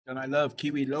And I love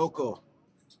Kiwi Loco.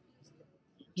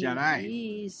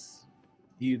 Janai, Yes.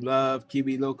 you love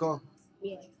Kiwi Loco?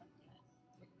 Yeah.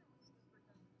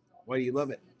 Why do you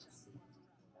love it?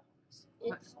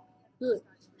 It's good.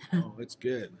 Oh, it's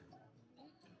good.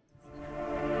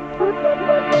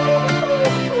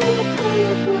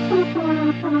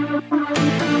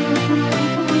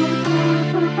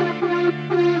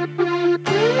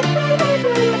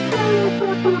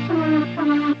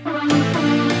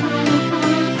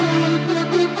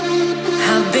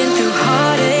 I've been through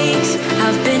heartaches,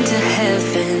 I've been to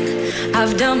heaven.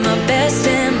 I've done my best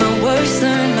and my worst,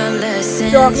 learned my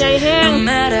lessons. No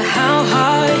matter how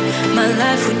hard my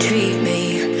life would treat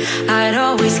me, I'd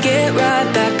always get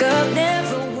right back up,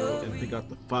 never worry. And pick out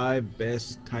the 5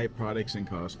 best Thai products in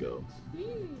Costco.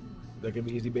 Is that gonna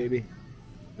be easy, baby?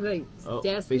 Right. Oh,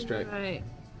 That's face track. right.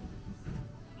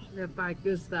 The 5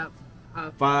 good stuff.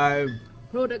 5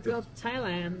 Product of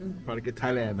Thailand. product of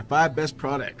Thailand. The 5 best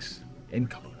products in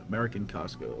American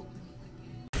Costco.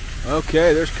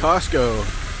 Okay, there's Costco.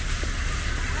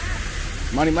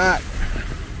 Money Matt.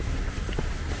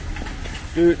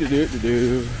 Do.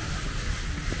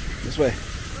 This way.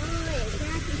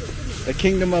 The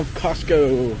kingdom of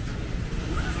Costco.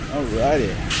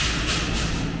 Alrighty.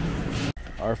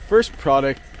 Our first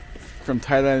product from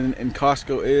Thailand in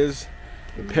Costco is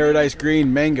the Paradise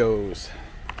Green mangoes.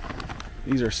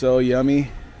 These are so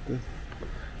yummy.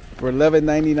 For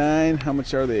 $11.99, how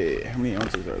much are they? How many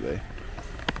ounces are they?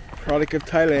 Product of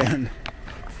Thailand.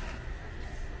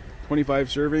 25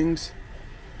 servings,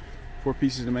 4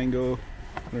 pieces of mango,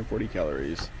 140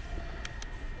 calories.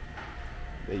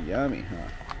 They're yummy, huh?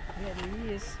 Yeah,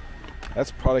 it is.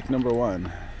 That's product number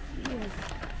 1. Yes.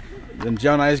 Then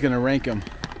John and I is gonna rank them.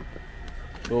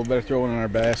 So we'll better throw one in our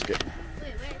basket.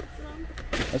 Wait, where it's from?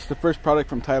 That's the first product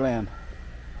from Thailand.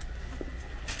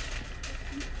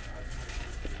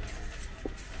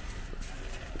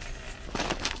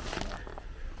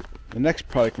 The next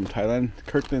product from Thailand,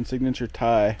 Kirkland Signature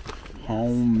Thai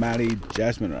Home-made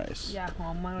Jasmine Rice. Yeah,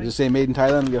 Does it say made in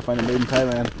Thailand? We gotta find it made in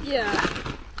Thailand. yeah.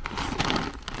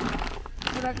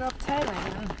 Product of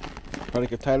Thailand.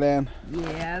 Product of Thailand.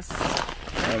 Yes.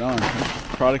 Right on.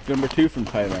 Product number 2 from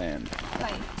Thailand.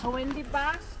 Like 20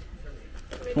 bucks.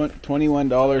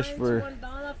 $21 for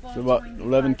 $21 so about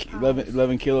 11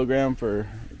 25 kilogram for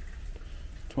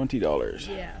 $20.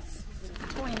 Yes.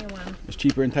 21. It's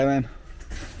cheaper in Thailand.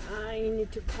 I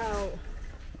need to count.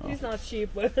 Oh. It's not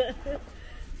cheaper.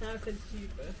 Not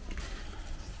cheaper.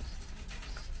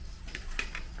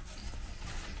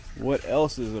 What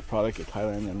else is a product of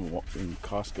Thailand in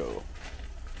Costco?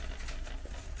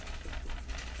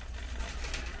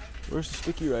 Where's the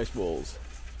sticky rice bowls?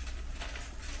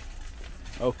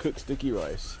 Oh, cooked sticky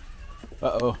rice.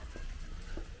 Uh-oh.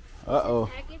 Uh-oh.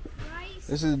 Packet rice?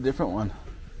 This is a different one.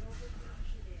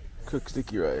 Cooked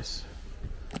sticky rice.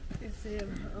 It's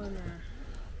on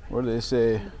What do they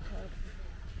say?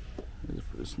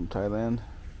 It's from Thailand.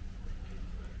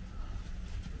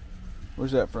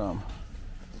 Where's that from?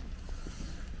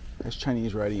 There's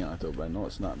Chinese writing on it though, but I know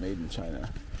it's not made in China.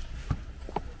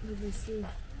 Let me see.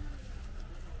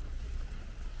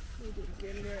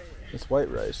 It's white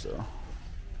rice though.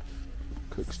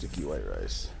 Cooked sticky white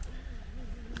rice.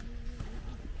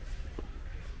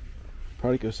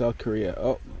 Product of South Korea.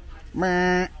 Oh.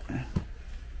 Meh.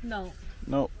 No.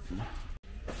 Nope.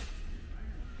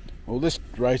 Well, this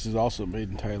rice is also made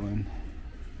in Thailand,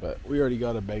 but we already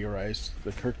got a bag of rice,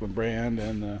 the Kirkland brand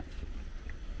and the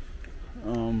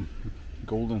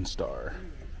Golden Star.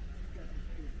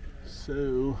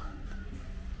 So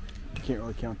you can't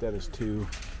really count that as 2.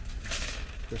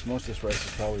 Because most of this rice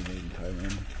is probably made in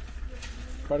Thailand.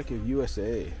 Product of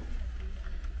USA,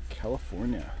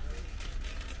 California.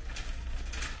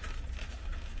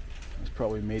 It's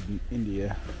probably made in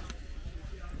India.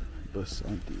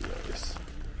 Basanti rice.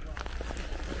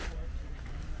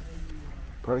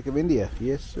 Product of India,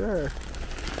 yes sir.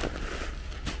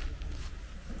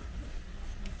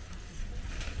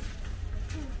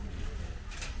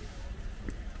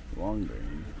 Long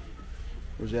grain.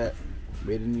 Where's that?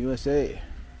 Made in USA.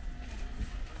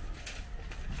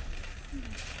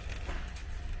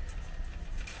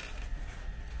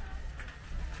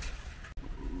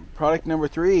 Product number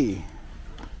 3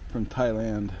 from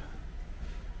Thailand.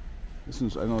 This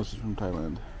is, I know this is from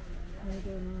Thailand. I don't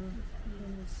know. Let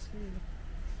me see.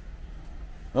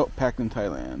 Oh, packed in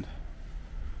Thailand.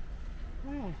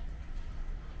 Oh.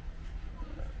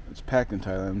 It's packed in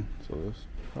Thailand, so it's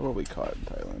probably caught in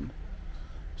Thailand.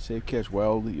 Safe catch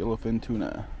wild yellowfin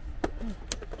tuna.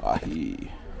 Ahi.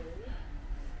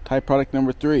 Thai product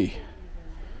number 3.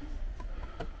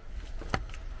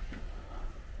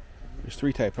 There's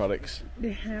three Thai products.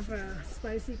 They have a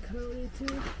spicy curry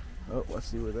too. Oh, let's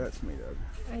see what that's made of.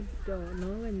 I don't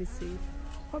know. Let me see.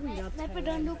 Probably not แล้วไปเ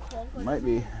ดินดูของก่อน Might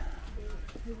be.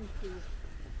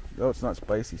 No, it's not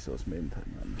spicy, so it's made in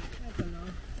Thailand. I don't know.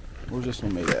 Where's this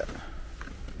one made at?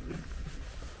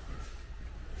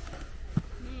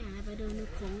 แม่ไปเดินดู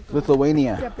ของก่อน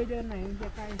Lithuania. อย่าไปเดินไหนอย่า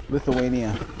ไป Lithuania.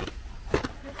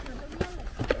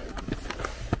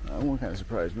 That one kind of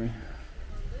surprised me.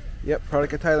 Yep,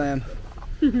 product of Thailand.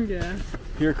 yeah.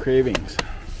 Pure cravings.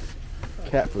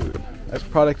 Cat food. That's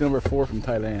product number 4 from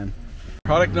Thailand.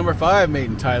 Product number 5 made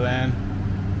in Thailand.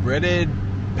 Breaded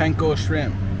panko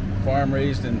shrimp. Farm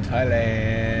raised in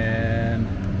Thailand.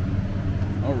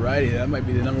 Alrighty, that might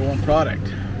be the number 1 product.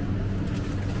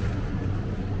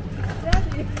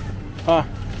 Daddy, Huh?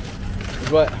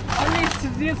 What? only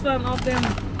this one of them.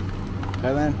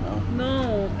 Thailand? Oh. No,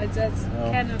 it's just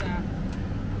Oh. Canada.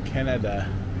 Canada.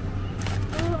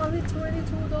 Oh, only $22.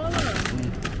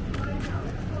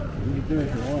 You can do it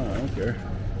if you want, I don't care.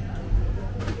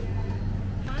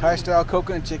 Thai style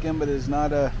coconut chicken, but it's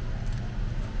not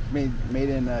made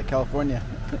in California.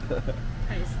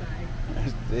 Thai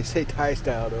style. They say Thai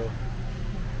style though.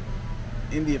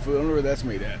 India food, I don't know where that's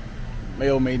made at.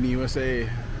 Mayo made in the USA.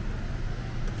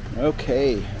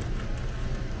 Okay.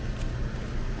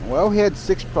 Well, we had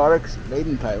 6 products made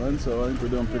in Thailand, so I think we're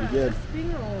doing pretty good. This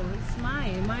bingo, it's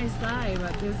my style,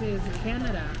 but this is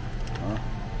Canada.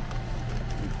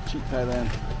 Cheat Thailand.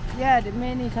 Yeah, the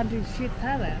many countries cheat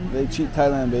Thailand. They cheat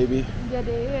Thailand, baby. Yeah,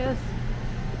 there is.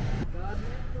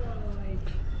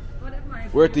 What am I?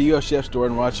 We're at the US Chef store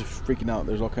and watch freaking out.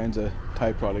 There's all kinds of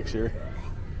Thai products here.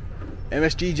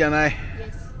 MSG, Janai.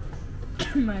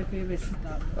 My favorite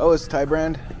stuff. Oh, it's Thai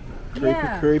brand.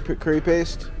 Yeah. Curry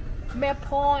paste Map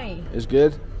Point. is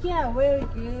good. Yeah, very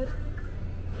good.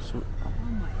 So, Oh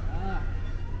my god.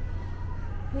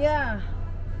 Yeah.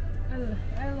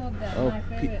 I love that. oh, My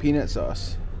favorite. peanut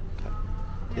sauce.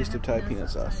 Taste of Thai peanut peanut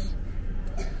sauce.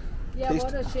 sauce. Yeah, taste-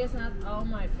 butter chestnut. Oh,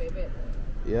 my favorite.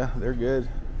 Yeah, they're good.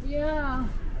 Yeah.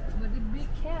 But the big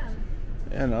can.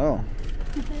 Yeah, no.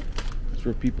 It's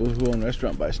for people who own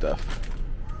restaurant buy stuff.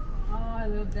 Oh, I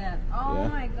love that. Oh Yeah.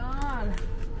 my god.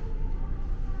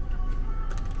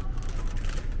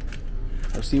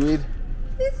 Oh, seaweed?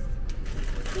 This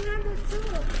number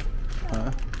 2.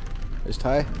 Huh? It's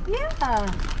Thai? Yeah.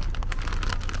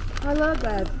 I love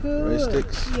that. Good. Rice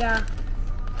sticks. Yeah.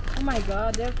 Oh my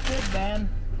god, they're good, man.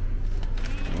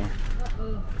 Yeah.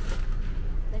 Uh-oh.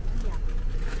 ตะเกียบ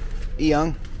Young.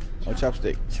 Oh,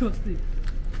 chopstick. Chopstick.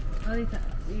 Only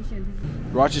Asian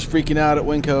people. Roch is freaking out at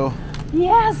Winco.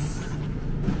 Yes.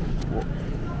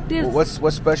 This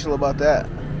What's special about that?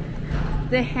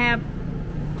 they have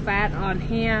fat on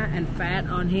here and fat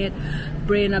on here.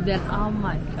 Brain of that. Oh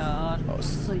my god. Oh,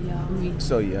 So yummy.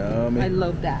 so yummy. I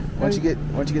love that. Why don't you get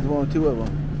the one with 2 of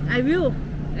them? I will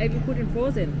put in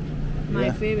frozen. My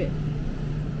Yeah. favorite.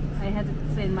 I had to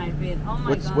say my favorite. Oh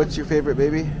my god. What's your favorite,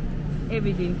 baby?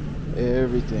 Everything.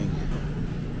 Everything.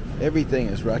 Everything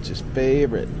is Roch's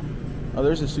favorite. Oh,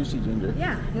 there's a sushi ginger.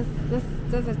 Yeah,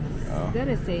 Oh. that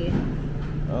is it.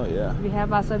 Oh yeah. We have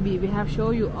wasabi. We have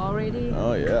shoyu already.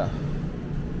 Oh yeah.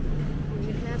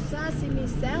 We have sashimi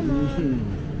salmon.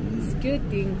 It's good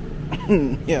thing.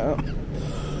 Yeah.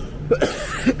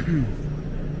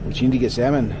 But you need to get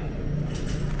salmon.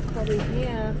 Probably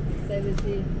here.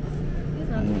 70. It's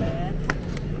not bad.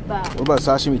 But What about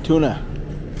sashimi tuna?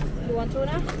 you want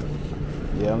tuna?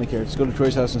 Yeah, I only care. Let's go to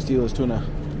Troy's house and steal his tuna.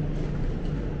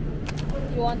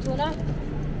 You want tuna?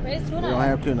 Where's tuna? We don't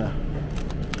have tuna.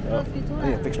 Oh, Let's get tuna. I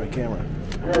need to fix my camera.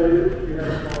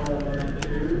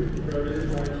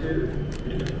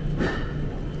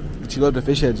 But you love the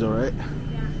fish heads, all right?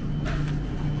 Yeah.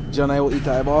 John and I will eat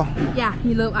the eyeball. Yeah,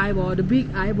 he love eyeball. The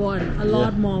big eyeball. A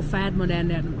lot more fat more than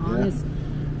that. Honest.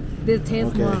 This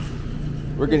tastes Okay. more.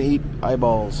 We're gonna eat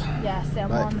eyeballs. Yeah,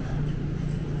 salmon.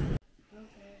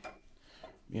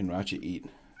 Me and Rachi eat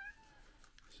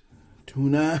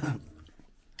tuna,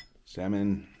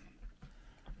 salmon,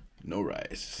 no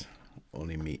rice,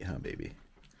 only meat, huh, baby?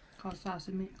 Called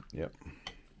sashimi. Yep.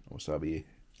 Wasabi,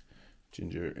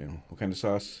 ginger, and what kind of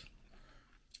sauce?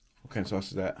 What kind of sauce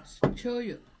is that?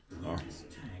 Shoyu. Oh.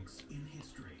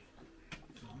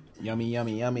 Yummy,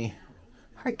 yummy, yummy.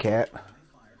 Hi, cat.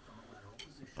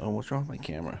 Oh, what's wrong with my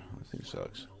camera? That thing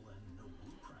sucks.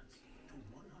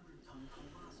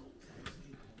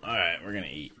 Alright, we're gonna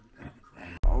eat.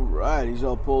 Alright, he's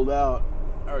all pulled out.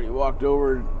 I already walked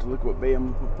over to look what bay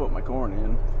I'm gonna put my corn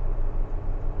in.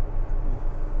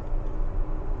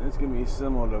 It's gonna be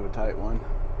somewhat of a tight one.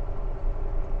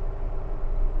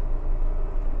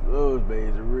 Those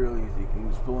bays are real easy. You can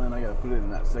just pull in. I gotta put it in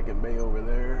that second bay over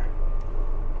there.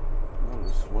 I'll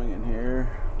just swing in here.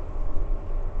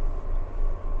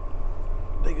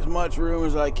 Take as much room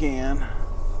as I can.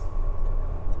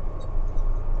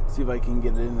 See if I can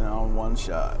get it in on one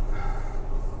shot.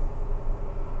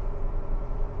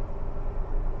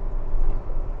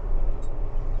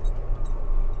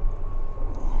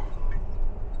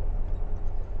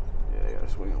 Yeah, I gotta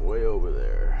swing it way over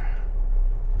there.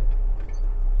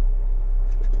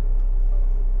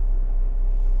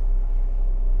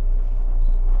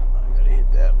 I gotta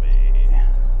hit that bay.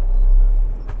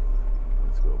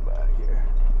 Let's go back here.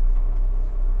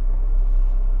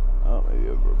 Oh, maybe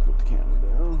I'll put the camera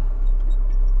down.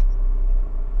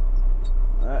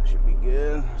 That should be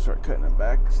good. Start cutting it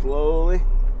back slowly.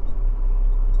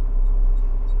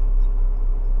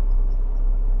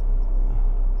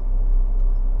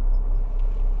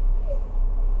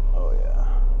 Oh yeah.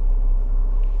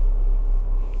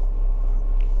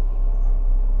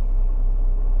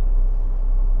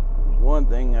 There's one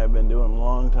thing I've been doing a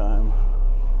long time.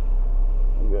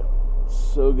 I got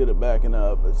so good at backing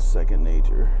up, it's second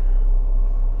nature.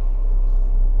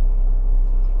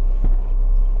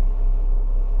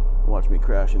 Watch me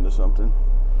crash into something.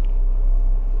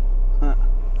 Huh.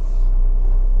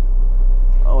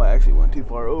 Oh, I actually went too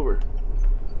far over.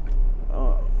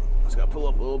 Oh, just gotta pull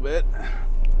up a little bit.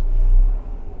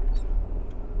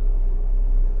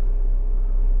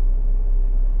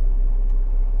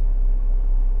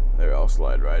 There, I'll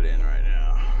slide right in right now.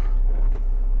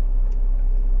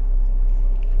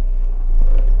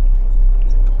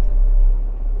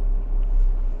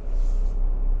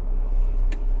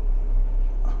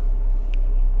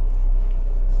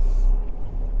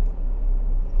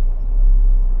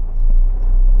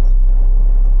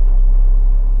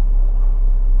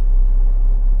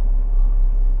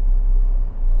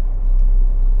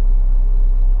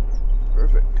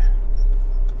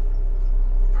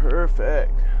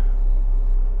 Perfect.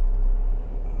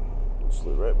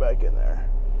 Slid right back in there.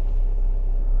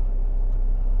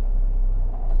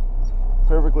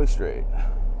 Perfectly straight.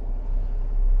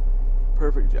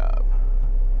 Perfect job.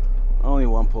 Only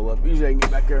one pull up. Usually I can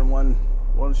get back there in one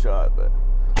shot, but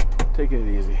taking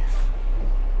it easy.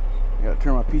 I gotta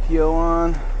turn my PTO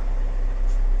on.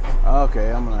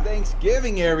 Okay, I'm gonna.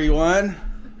 Thanksgiving, everyone.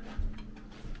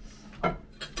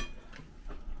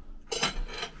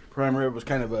 Prime rib was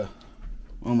kind of a,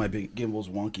 oh, my big gimbal's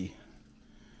wonky.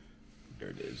 There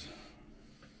it is.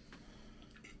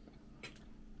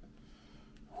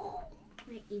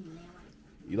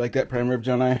 You like that prime rib,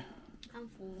 John? I'm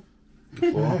full.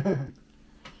 You full?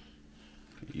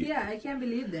 Yeah, I can't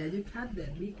believe that. You cut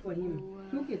that big for him.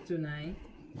 Look at tonight.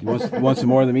 You want some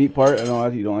more of the meat part? I know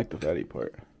you don't like the fatty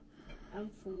part. I'm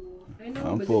full. I know,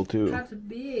 I'm but full too. Cut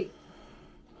big.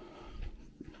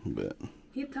 But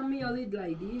He tummy only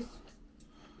like this.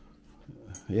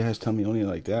 yeah, his tummy only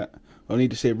like that. I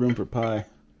need to save room for pie.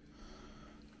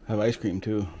 Have ice cream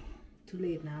too. Too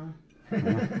late now.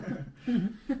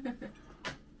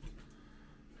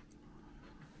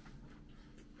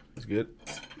 That's good.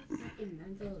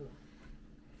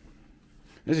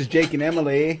 This is Jake and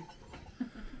Emily.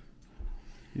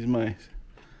 He's my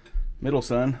middle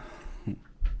son.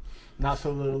 Not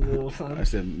so little son. I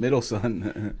said middle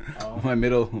son. Oh. my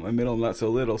middle not so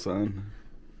little son.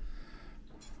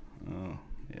 Oh,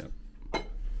 yep.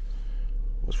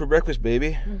 What's for breakfast,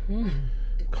 baby?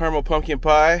 Caramel pumpkin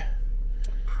pie.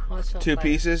 Two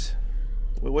pieces.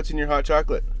 What's in your hot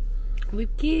chocolate?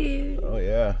 Wicked. Oh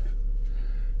yeah.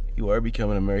 You are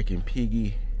becoming American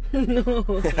piggy. No.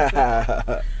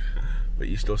 But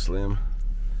you still slim.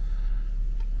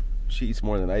 She eats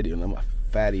more than I do, and I'm a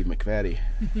fatty McFatty.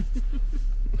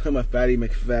 I'm a fatty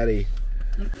McFatty.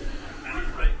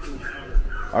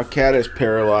 Our cat is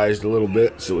paralyzed a little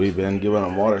bit, so we've been giving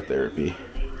him water therapy.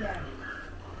 Yeah.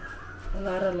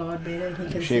 A lot better.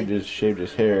 He can Shaved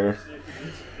his hair.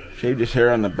 Shaved his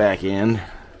hair on the back end.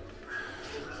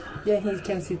 Yeah, he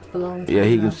can sit for long. Yeah,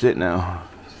 he can sit now.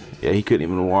 Yeah, he couldn't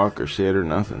even walk or sit or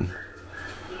nothing.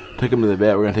 Took him to the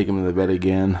vet. We're gonna take him to the vet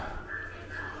again.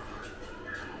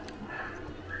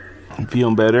 You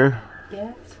feeling better?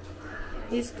 Yes.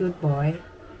 He's a good boy.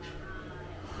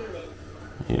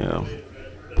 Yeah.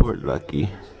 Poor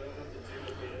Lucky.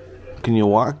 Can you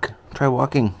walk? Try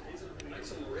walking.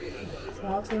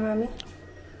 Walk to mommy.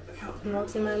 Walk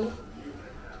to mommy.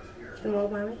 Can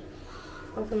walk, mommy.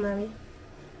 Walk to mommy.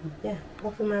 Yeah,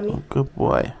 walk to mommy. Oh, good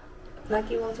boy.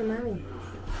 Lucky, walk to mommy.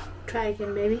 Try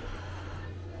again, baby.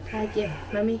 Try again.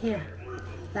 Mommy here.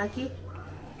 Lucky.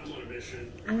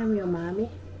 I am your mommy.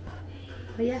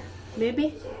 Oh yeah,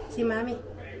 baby. See mommy.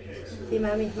 See,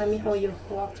 mommy hold you.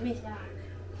 Walk to me.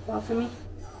 Walk for me.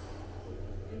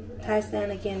 Try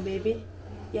stand again, baby.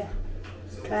 Yeah.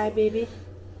 Try, baby.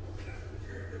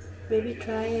 Baby,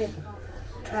 try it.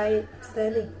 Try it.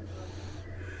 Standing.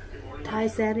 Try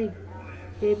standing,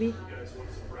 baby.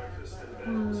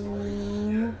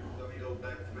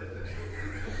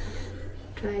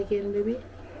 Try again, baby.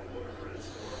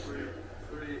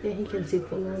 Yeah, he can sit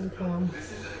for a long time.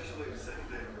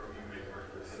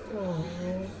 Oh.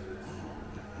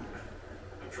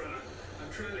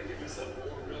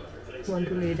 Want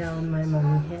to lay down my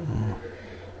mommy hand?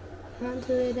 Want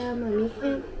to lay down mommy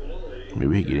hand?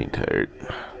 Maybe he's getting tired.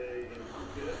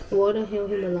 Water help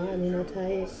him a lot. He not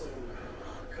tired.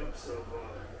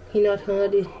 He not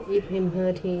hurt. If him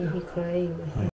hurt, he crying.